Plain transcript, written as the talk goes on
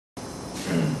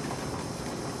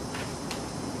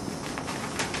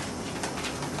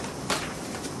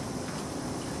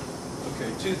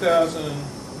2,000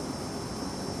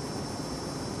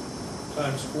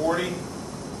 times 40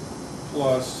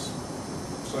 plus,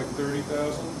 it's like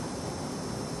 30,000,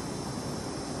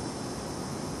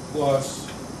 plus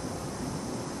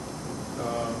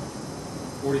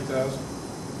 40,000.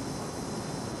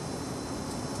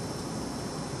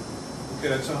 Okay,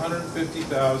 that's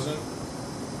 150,000.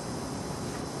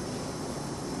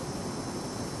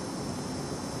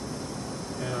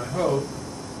 And I hope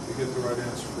we get the right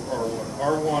answer for R1.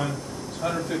 R1 is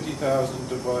 150,000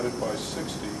 divided by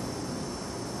 60,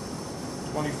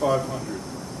 2,500.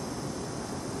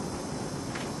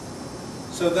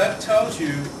 So that tells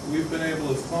you we've been able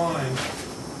to find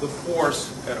the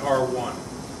force at R1.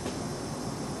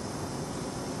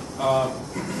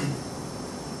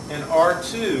 And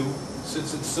R2,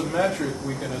 since it's symmetric,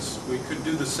 we could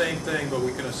do the same thing, but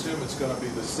we can assume it's going to be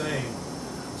the same.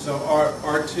 So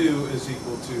R2 is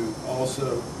equal to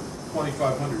also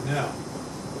 2,500. Now,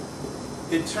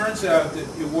 it turns out that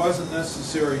it wasn't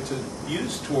necessary to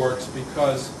use torques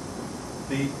because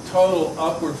the total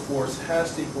upward force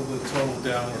has to equal the total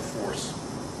downward force.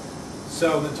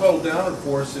 So the total downward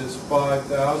force is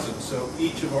 5,000. So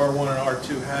each of R1 and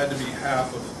R2 had to be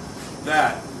half of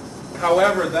that.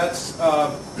 However, that's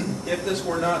if this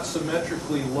were not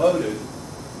symmetrically loaded,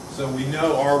 so we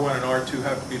know R1 and R2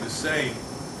 have to be the same,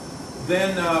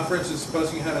 then, for instance,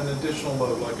 supposing you had an additional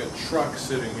load, like a truck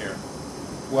sitting here,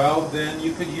 well, then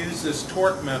you could use this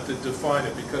torque method to find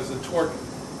it, because the torque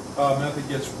method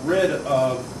gets rid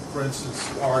of, for instance,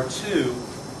 R2,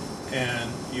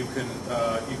 and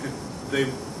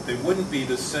they wouldn't be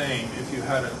the same if you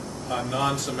had a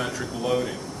non-symmetric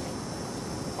loading.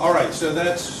 All right, so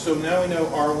now we know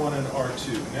R1 and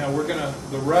R2. Now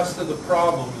the rest of the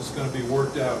problem is going to be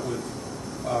worked out with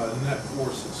net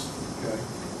forces. Okay.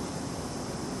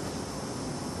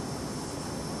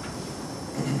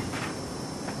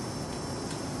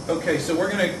 Okay, so we're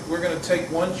going to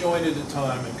take one joint at a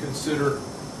time and consider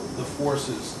the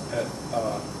forces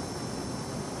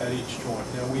at each joint.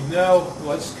 Now we know.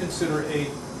 Let's consider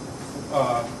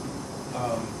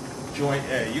joint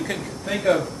A. You can think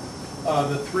of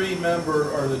the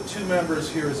the two members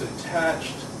here is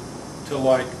attached to,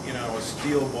 like, a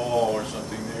steel ball or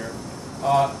something there.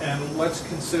 And let's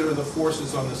consider the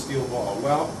forces on the steel ball.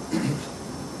 Well,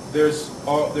 there's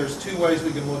two ways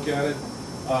we can look at it.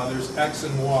 There's X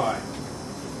and Y.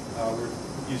 We're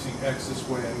using X this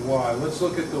way and Y. Let's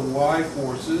look at the Y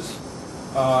forces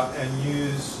and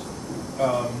use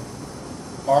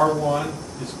R1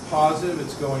 is positive,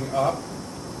 it's going up.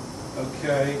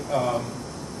 Okay.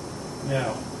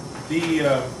 Now, these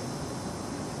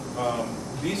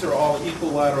are all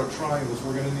equilateral triangles.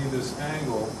 We're going to need this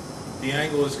angle. The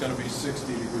angle is going to be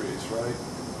 60 degrees, right?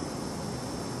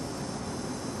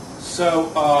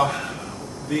 So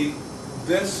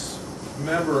this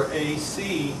member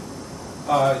AC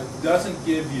doesn't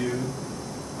give you.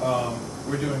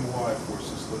 We're doing Y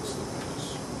forces. Let's look at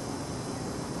this.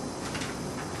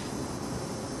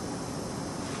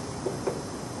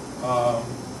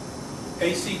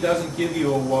 AC doesn't give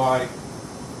you a Y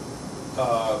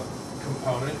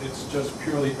component, it's just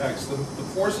purely X. The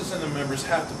forces in the members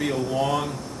have to be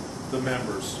along the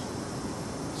members.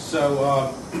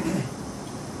 So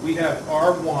we have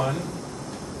R1,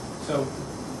 so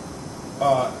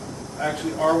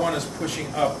actually R1 is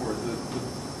pushing upward.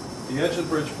 The edge of the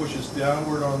bridge pushes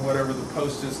downward on whatever the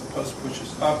post is, the post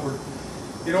pushes upward.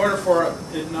 In order for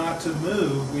it not to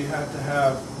move, we have to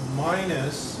have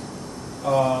minus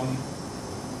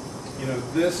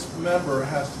this member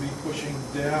has to be pushing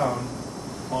down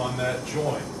on that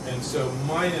joint. And so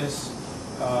minus,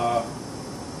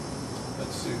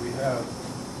 let's see, we have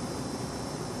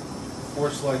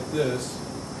force like this.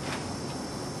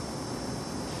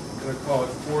 I'm going to call it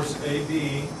force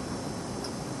AB.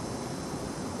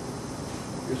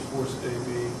 Here's force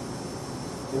AB.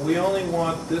 But we only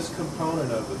want this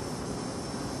component of it.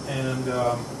 And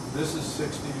this is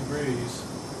 60 degrees.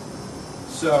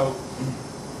 So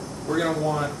we're going to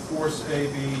want force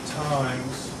AB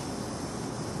times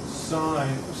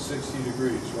sine of 60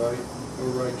 degrees, right? Or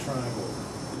right triangle.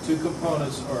 The two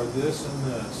components are this and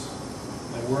this.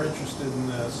 And we're interested in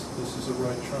this. This is a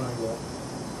right triangle.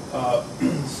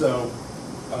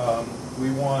 We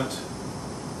want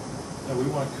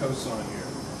cosine here.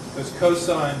 Because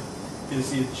cosine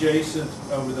is the adjacent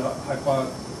over the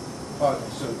hypotenuse.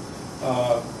 So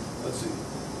let's see.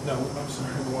 No, I'm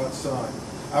sorry, we want sine.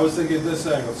 I was thinking of this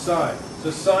angle, sine. So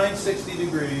sine 60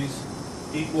 degrees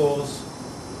equals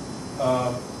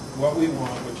what we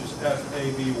want, which is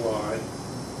FABY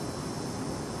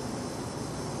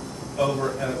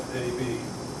over FAB.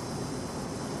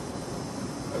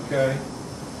 Okay?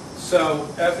 So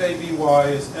FABY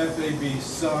is FAB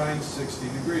sine 60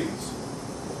 degrees.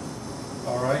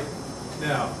 All right?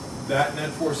 Now, that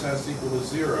net force has to equal to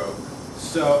 0.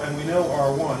 So, and we know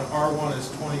R1. R1 is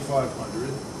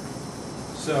 2,500.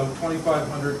 So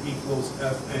 2,500 equals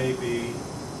FAB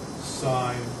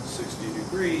sine 60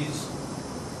 degrees.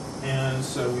 And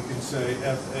so we can say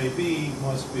FAB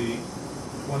must be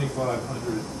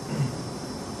 2,500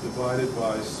 divided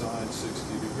by sine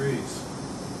 60 degrees,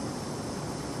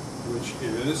 which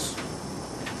is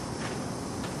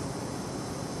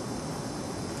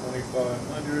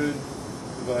 2,500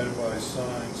 divided by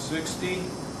sine 60,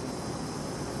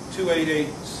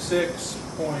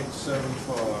 2886.75.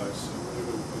 So what did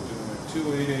we put in there?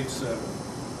 2887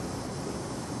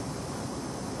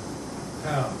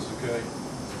 pounds, okay?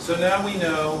 So now we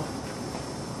know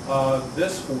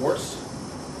this force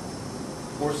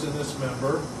in this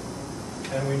member,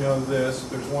 and we know this.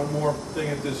 There's one more thing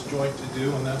at this joint to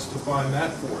do, and that's to find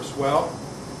that force. Well,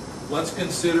 let's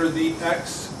consider the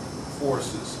X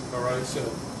forces, all right? So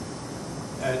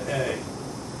at A,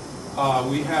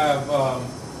 we have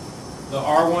the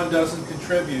R1 doesn't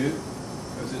contribute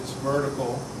because it's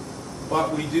vertical,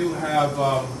 but we do have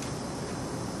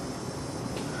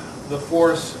the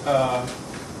force at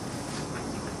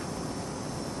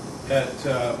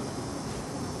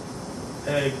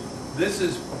A. This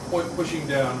is pushing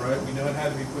down, right? We know it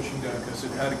had to be pushing down because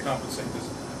it had to compensate this,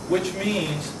 which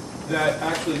means that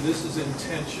actually this is in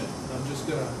tension. I'm just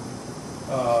going to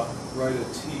write a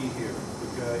T here,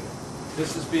 okay?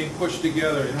 This is being pushed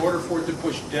together. In order for it to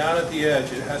push down at the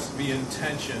edge, it has to be in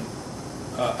tension.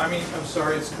 I'm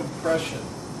sorry, it's compression.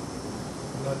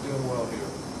 I'm not doing well here.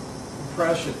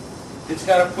 Compression. It's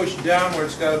got to push downward.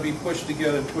 It's got to be pushed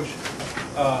together and push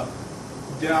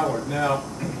downward. Now,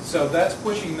 so that's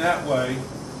pushing that way.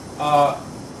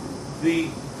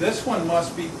 This one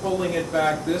must be pulling it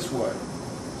back this way.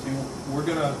 See, we're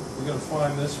gonna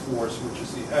find this force, which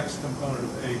is the X component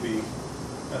of AB,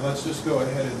 and let's just go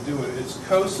ahead and do it. It's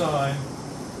cosine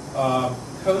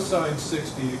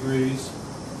 60 degrees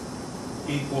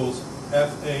equals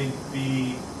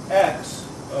FABX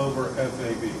over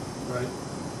FAB, right?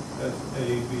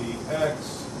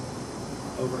 FABX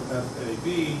over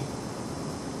FAB.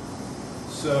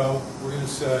 So we're going to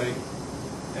say,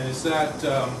 and is that,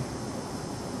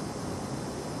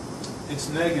 it's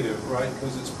negative, right?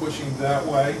 Because it's pushing that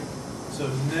way. So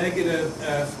negative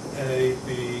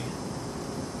FAB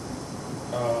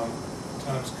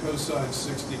times cosine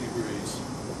 60 degrees.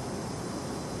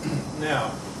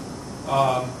 Now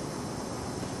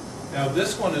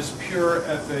this one is pure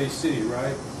FAC,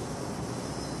 right?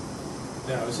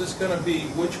 Now, is this going to be,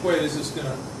 which way is this going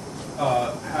to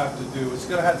have to do? It's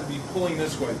going to have to be pulling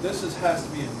this way. This has to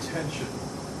be in tension.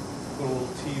 Put a little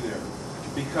T there.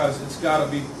 Because it's got to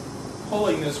be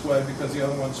pulling this way because the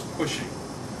other one's pushing.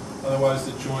 Otherwise,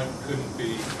 the joint couldn't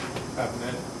have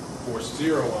net force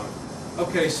 0 on it.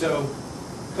 Okay, so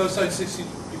cosine 60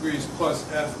 degrees plus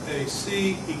FAC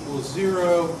equals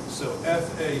 0. So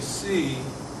FAC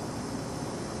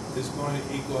is going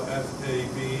to equal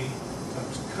FAB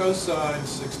times cosine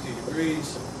 60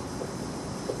 degrees,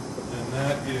 and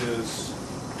that is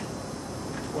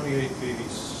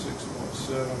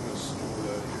 2886.7. Let's store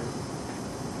that here.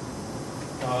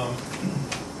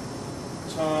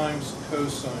 Times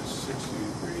cosine 60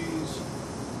 degrees.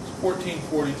 It's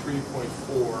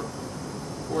 1443.4.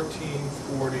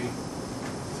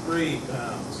 1443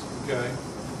 pounds. Okay.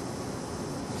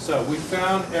 So we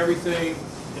found everything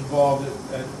involved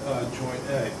at joint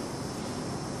A.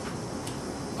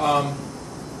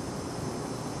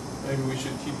 Maybe we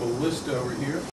should keep a list over here.